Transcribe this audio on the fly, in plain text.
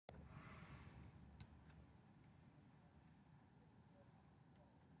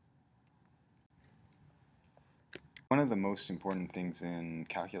One of the most important things in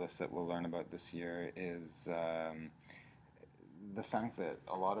calculus that we'll learn about this year is the fact that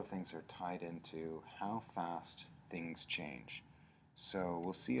a lot of things are tied into how fast things change. So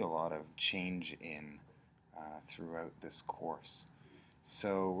we'll see a lot of change in throughout this course.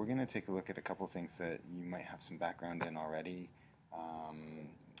 So we're going to take a look at a couple things that you might have some background in already.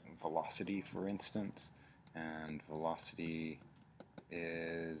 Velocity, for instance, and velocity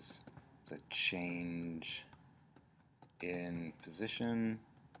is the change in position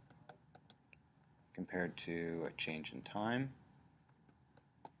compared to a change in time.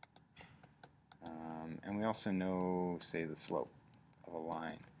 And we also know, say, the slope of a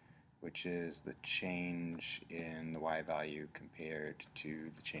line, which is the change in the y value compared to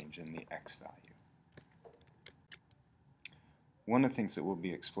the change in the x value. One of the things that we'll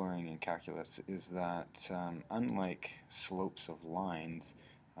be exploring in calculus is that unlike slopes of lines,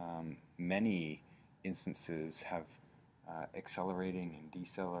 many instances have accelerating and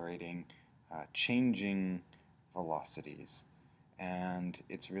decelerating, changing velocities. And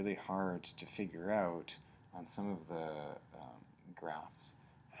it's really hard to figure out on some of the graphs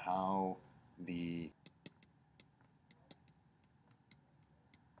how the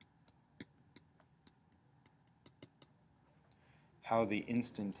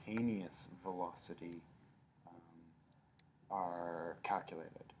instantaneous velocity are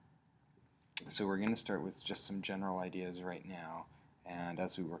calculated. So we're going to start with just some general ideas right now, and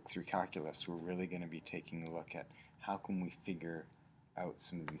as we work through calculus, we're really going to be taking a look at how can we figure out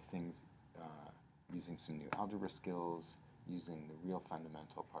some of these things using some new algebra skills, using the real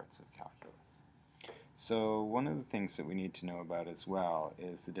fundamental parts of calculus. So one of the things that we need to know about as well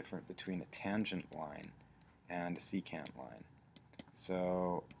is the difference between a tangent line and a secant line.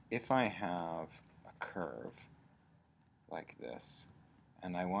 So if I have a curve like this,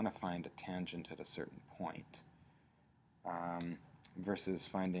 and I want to find a tangent at a certain point, versus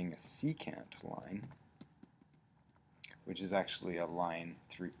finding a secant line, which is actually a line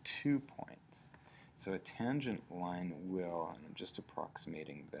through 2 points. So a tangent line will, and I'm just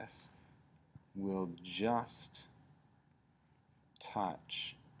approximating this, will just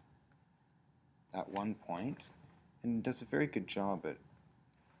touch at one point, and it does a very good job at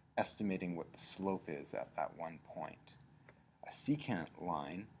estimating what the slope is at that one point. A secant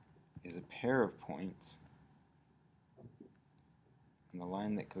line is a pair of points, and the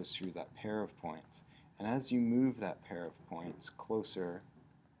line that goes through that pair of points. And as you move that pair of points closer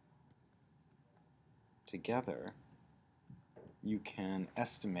together, you can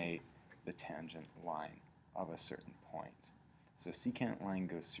estimate the tangent line of a certain point. So a secant line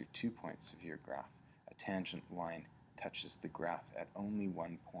goes through 2 points of your graph. A tangent line touches the graph at only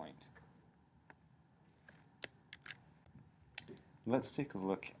one point. Let's take a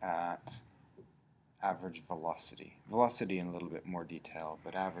look at average velocity. Velocity in a little bit more detail,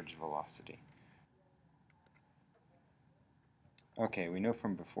 but average velocity. Okay, we know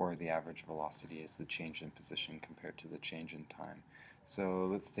from before the average velocity is the change in position compared to the change in time. So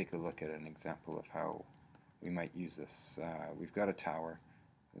let's take a look at an example of how we might use this. We've got a tower.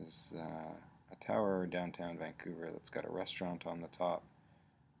 There's a tower downtown Vancouver that's got a restaurant on the top.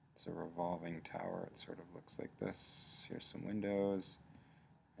 It's a revolving tower. It sort of looks like this. Here's some windows.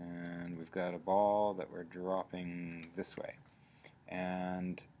 And we've got a ball that we're dropping this way.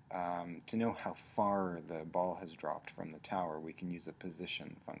 And to know how far the ball has dropped from the tower, we can use a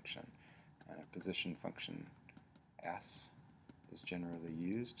position function. And a position function S is generally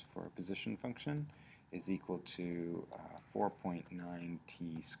used for a position function is equal to 4.9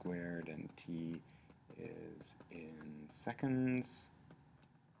 t squared, and t is in seconds,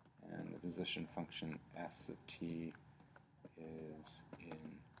 and the position function S of t is in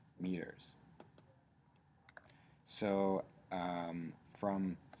meters. So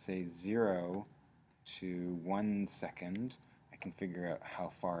from, say, 0 to 1 second, I can figure out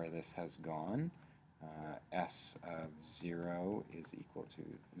how far this has gone. S of 0 is equal to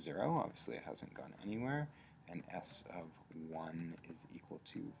 0. Obviously, it hasn't gone anywhere. And S of 1 is equal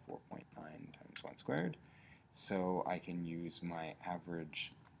to 4.9 times 1 squared. So I can use my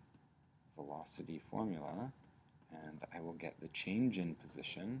average velocity formula, and I will get the change in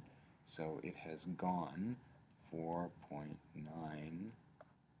position. So it has gone 4.9 minus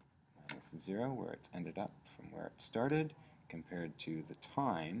 0, where it's ended up from where it started, compared to the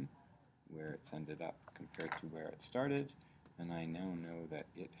time, where it's ended up compared to where it started, and I now know that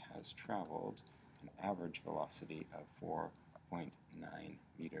it has traveled an average velocity of 4.9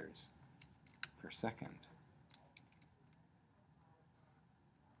 meters per second.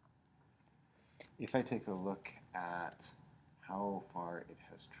 If I take a look at how far it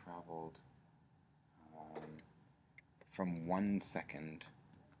has traveled from 1 second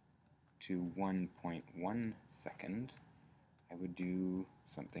to 1.1 second, I would do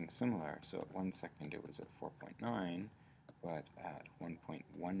something similar. So at 1 second it was at 4.9, but at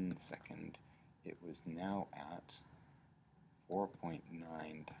 1.1 second it was now at 4.9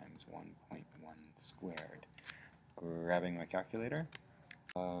 times 1.1 squared. Grabbing my calculator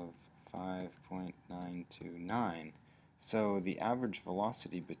of 5.929. So the average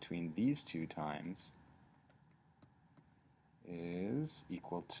velocity between these two times is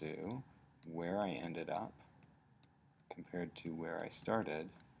equal to where I ended up compared to where I started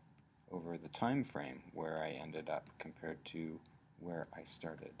over the time frame where I ended up compared to where I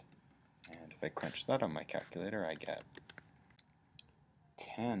started. And if I crunch that on my calculator, I get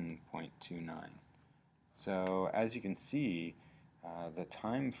 10.29. So as you can see, the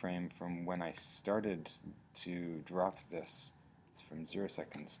time frame from when I started to drop this from 0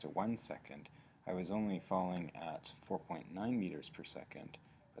 seconds to 1 second, I was only falling at 4.9 meters per second,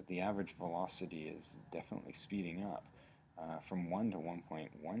 but the average velocity is definitely speeding up. From 1 to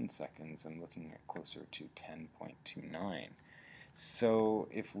 1.1 seconds, I'm looking at closer to 10.29. So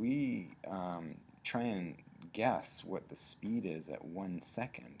if we try and guess what the speed is at 1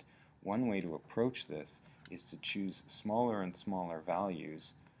 second, one way to approach this is to choose smaller and smaller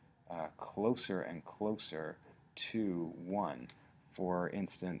values closer and closer to 1. For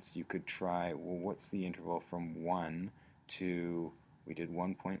instance, you could try, well, what's the interval from 1 to, we did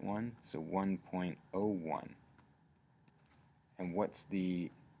 1.1, so 1.01. And what's the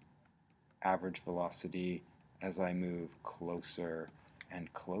average velocity as I move closer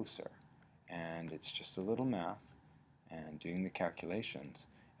and closer? And it's just a little math and doing the calculations,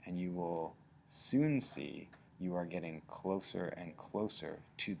 and you will soon see you are getting closer and closer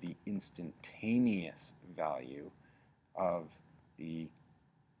to the instantaneous value of the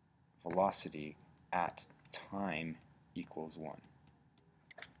velocity at time equals 1.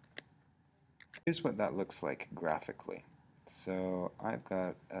 Here's what that looks like graphically. So I've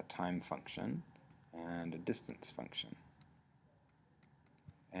got a time function and a distance function.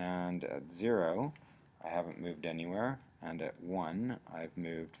 And at 0, I haven't moved anywhere, and at 1, I've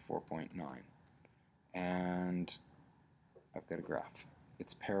moved 4.9. And I've got a graph.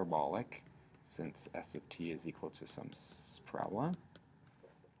 It's parabolic, since s of t is equal to some parabola.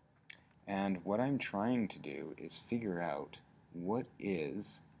 And what I'm trying to do is figure out what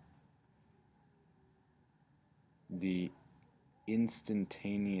is the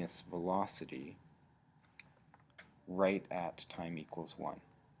instantaneous velocity right at time equals 1.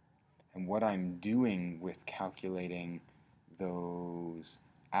 And what I'm doing with calculating those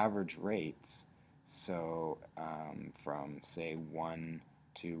average rates, so from say 1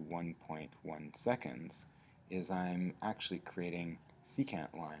 to 1.1 seconds, is I'm actually creating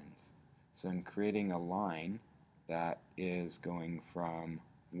secant lines. So I'm creating a line that is going from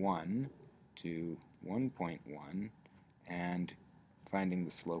 1 to 1.1 and finding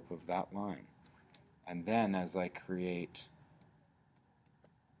the slope of that line. And then as I create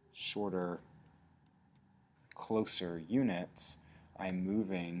shorter, closer units, I'm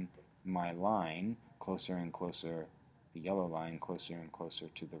moving my line closer and closer, the yellow line closer and closer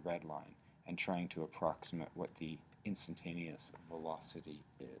to the red line, and trying to approximate what the instantaneous velocity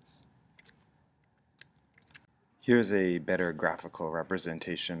is. Here's a better graphical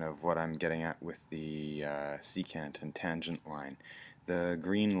representation of what I'm getting at with the secant and tangent line. The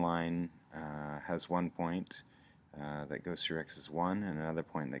green line has one point that goes through x is 1 and another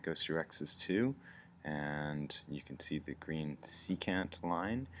point that goes through x is 2, and you can see the green secant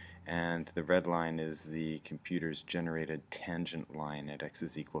line, and the red line is the computer's generated tangent line at x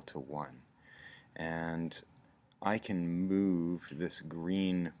is equal to 1. And I can move this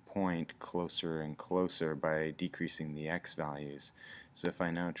green point closer and closer by decreasing the x values. So if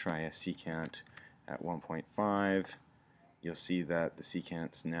I now try a secant at 1.5, you'll see that the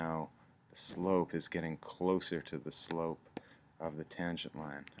secant's now, the slope is getting closer to the slope of the tangent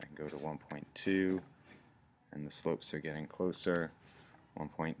line. I can go to 1.2 and the slopes are getting closer.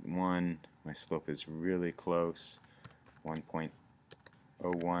 1.1, my slope is really close.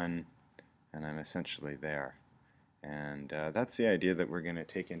 1.01, and I'm essentially there. And that's the idea that we're going to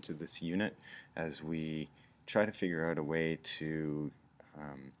take into this unit as we try to figure out a way to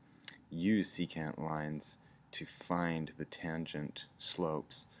use secant lines to find the tangent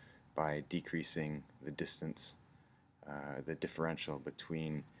slopes by decreasing the distance, the differential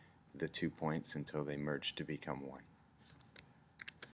between the 2 points until they merge to become 1.